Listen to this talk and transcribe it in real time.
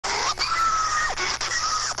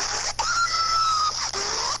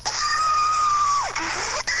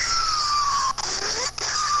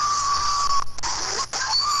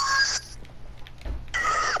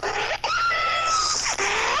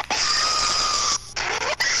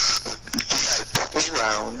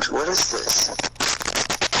round. What is this?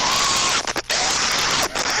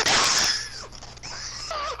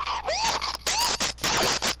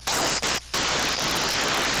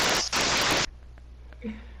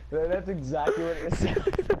 That's exactly what it is.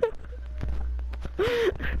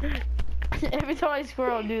 Every time I score,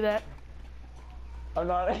 I'll do that. I'm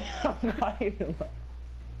not even.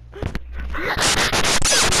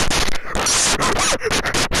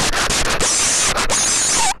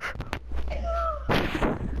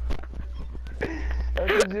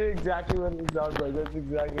 That's exactly what it sounds like. That's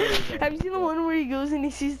exactly what it sounds like. Have you seen the one where he goes and he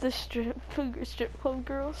sees the strip club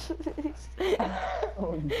girls?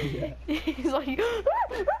 Oh, yeah. He's like,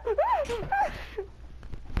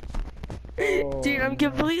 Oh, dude, I'm no.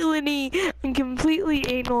 completely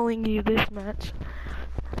analing you this match.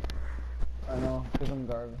 I know, because I'm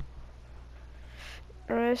garbage.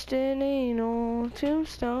 Rest in anal,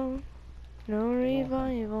 tombstone, no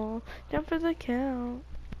revival, jump for the count.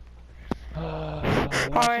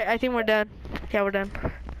 Alright, I think we're done. Yeah, we're done.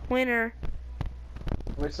 Winner.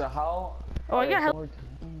 Wait, so how? Oh, I got help.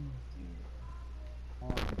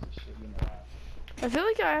 I feel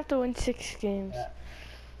like I have to win 6 games. Yeah.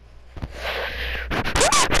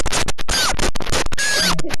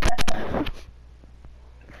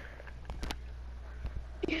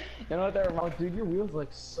 You know what that reminds me? Dude, your wheels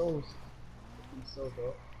like so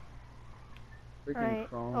dope. Freaking Alright.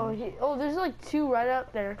 chrome. Oh, there's like 2 right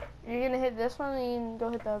up there. You're gonna hit this one and you can go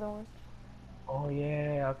hit the other one. Oh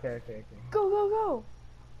yeah, okay. Go, go,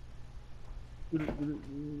 go!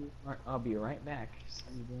 Alright, I'll be right back.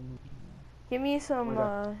 Give me some,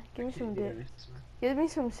 give me some dip. Give me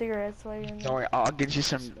some cigarettes while you're in there. Don't worry, I'll get you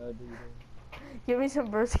some. Give me some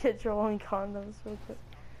birth control and condoms real quick.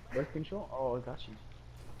 Birth control? Oh, I got you.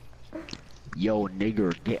 Yo,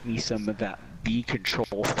 nigger, get me some of that B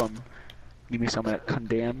control from. Give me some of that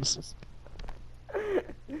condoms.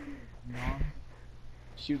 Mom,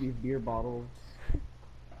 shoot these beer bottles.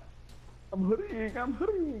 I'm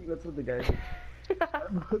hoodieing. That's what the guy said.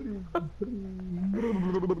 I'm hoodieing.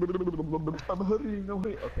 No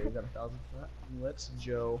way. Okay, we got 1,000 for that. Let's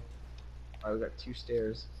Joe. Alright, we got 2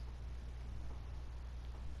 stairs.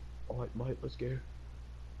 Alright, let's go.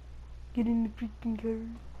 Get in the freaking car.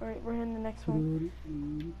 Alright, we're in the next one.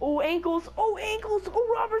 Oh, ankles! Oh, ankles! Oh,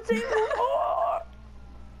 Robert's ankles! Oh!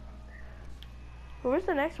 Where's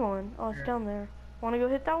the next one? Oh, it's down there. Wanna go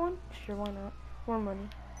hit that one? Sure, why not? More money.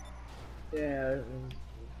 Yeah.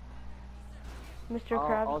 Mr.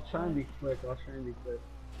 Krabs. I'll try and be quick.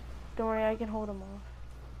 Don't worry, I can hold him off.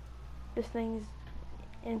 This thing's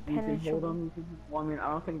You impenetrable. can hold them. Well, I mean, I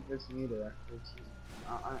don't think it's needed actually.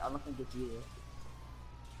 I don't think it's either.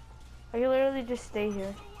 I can literally just stay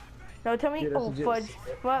here. No, tell me. Yeah, that's Oh, legit. fudge.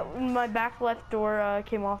 My back left door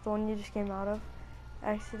came off, the one you just came out of.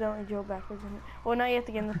 I accidentally drove backwards in it. Well, now you have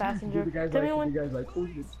to get in the passenger. Tell me when. Oh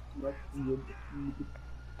shit.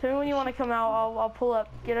 Tell me when you want to come out. I'll pull up.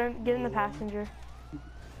 Get in the passenger.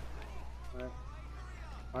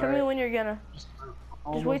 Tell me when you're gonna.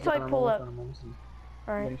 Just wait till I pull up.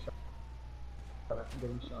 Alright.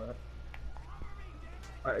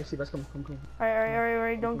 Alright, see, let's come.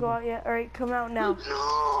 Alright. Don't go out yet. Alright, come out now.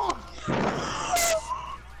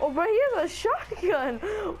 Oh, bro, he has a shotgun.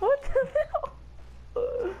 What the hell?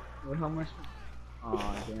 Wait, how much? Oh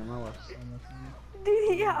damn, I lost so much money.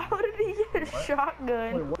 Dude, yeah, how did he get a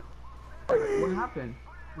shotgun? Wait, what happened?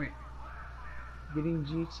 Wait. Getting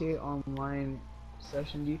GTA Online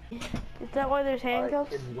Session D. Is that why there's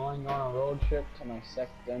handcuffs? Alright, kids, going on a road trip to my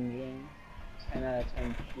sex dungeon. 10 out of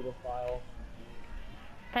 10 pedophile.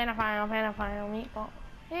 Pedophile, meatball.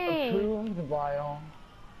 Hey! Approved by all.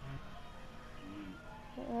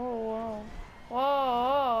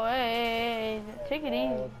 Whoa, hey, take it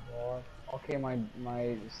easy. Okay, my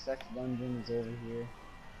sex dungeon is over here.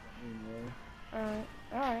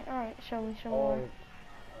 Alright, show me.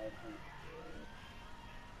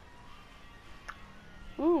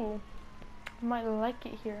 Ooh, I might like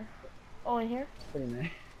it here. Oh, in here? It's pretty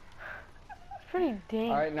nice. It's pretty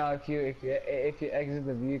dang. Alright, now if you exit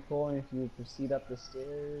the vehicle and if you proceed up the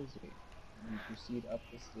stairs,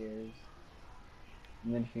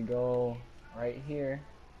 and then if you go right here,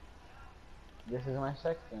 this is my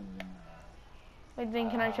sex dungeon. Wait, then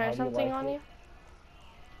can I try something on you?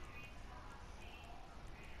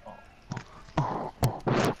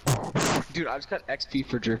 Dude, I just got XP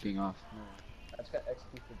for jerking off. I just got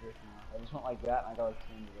XP for jerking off. I just went like that and I got like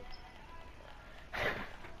 2 minutes.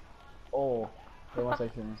 Oh, wait, one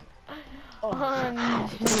second.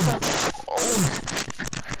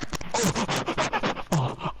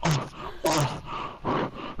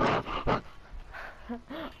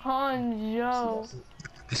 Hanjo.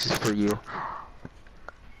 This is for you.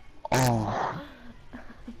 Oh.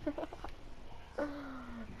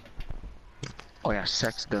 Oh yeah,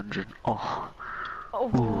 sex dungeon. Oh. Oh,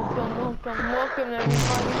 welcome,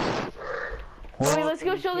 everybody. Oh, wait, let's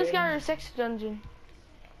go show this guy our sex dungeon.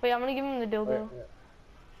 Wait, I'm gonna give him the dildo.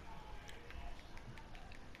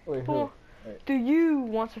 Wait, Cool. who? Wait. Do you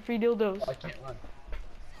want some free dildos? I can't run.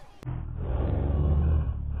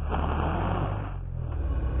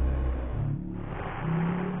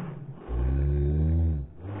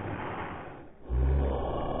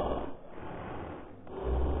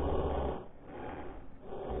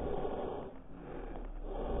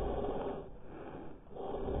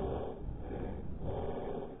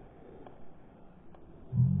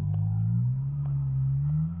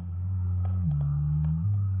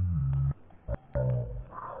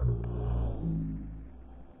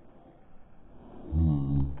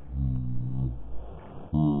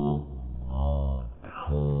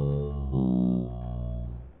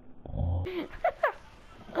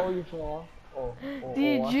 Oh, you fell off? Dude,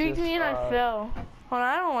 you watch juked this, me and I fell. Hold on,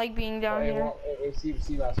 I don't like being down here. Hey, see,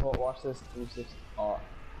 watch this 360. I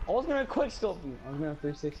was gonna quick scope you. I was gonna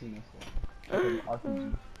 360 this one.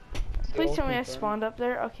 RPG. Please tell me I confirmed. spawned up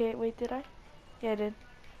there. Okay, wait, did I? Yeah, I did.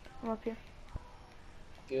 I'm up here.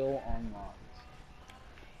 Skill unlocked.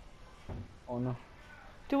 Oh no.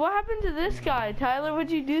 Dude, what happened to this guy? Tyler,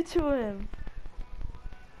 what'd you do to him?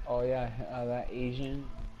 Oh yeah, that Asian.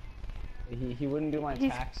 He wouldn't do my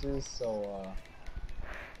taxes, so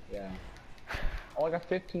yeah. Oh, I got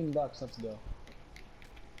 $15. Let's go.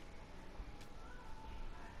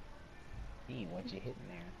 Hey, what you hitting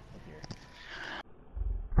there with your...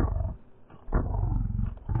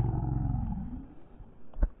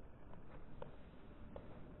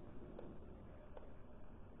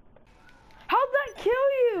 How'd that kill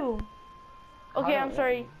you? Okay, I'm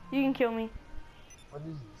sorry. You can kill me. What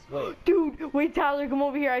is this? Wait. Dude, wait, Tyler, come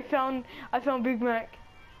over here. I found Big Mac.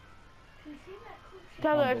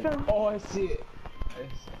 Tyler, I found. Oh, I see it.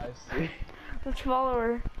 I see it. Let's follow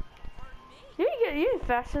her. You're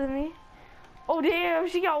faster than me. Oh damn,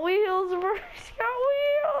 she got wheels, bro. She got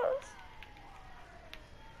wheels.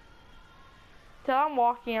 Till I'm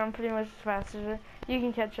walking, I'm pretty much as fast as her. You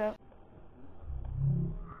can catch up.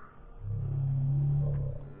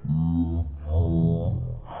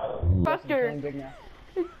 Trust her. Big Mac.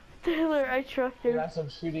 Taylor, I trust her. That's some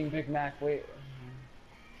shooting Big Mac. Wait.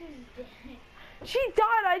 She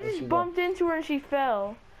died. I Where'd just she bumped into her and she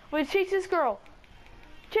fell. Wait, chase this girl.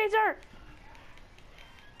 Chase her.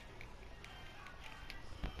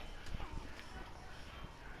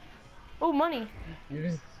 Oh, money.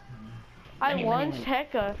 I lunged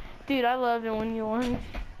Hecka. Dude, I love it when you lunge.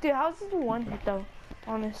 Dude, how's this one hit though?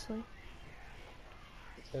 Honestly.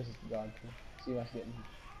 It says it's God. See what's getting.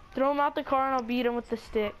 Throw him out the car and I'll beat him with the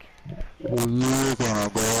stick. We're gonna go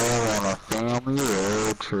on a family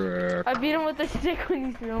road trip. I beat him with the stick when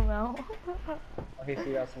you threw him out. Okay,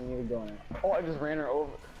 see, that's when you need to go in. Oh, I just ran her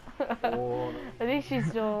over. Oh. I think she's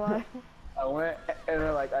still alive. I went and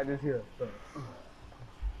then like I just hear it.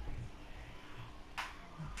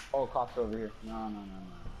 Oh, cops over here. No.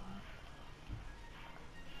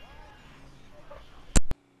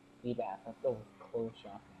 Eat-ass. Let's go close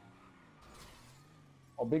shop.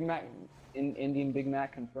 Oh, Big Mac, Indian Big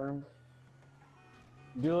Mac confirmed.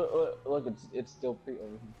 Look, it's still pre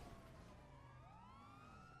over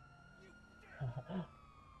here.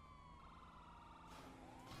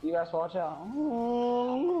 You guys watch out.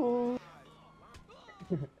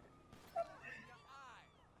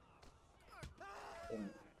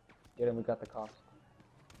 Get him, we got the cops.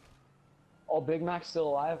 Oh, Big Mac's still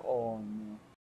alive? Oh no.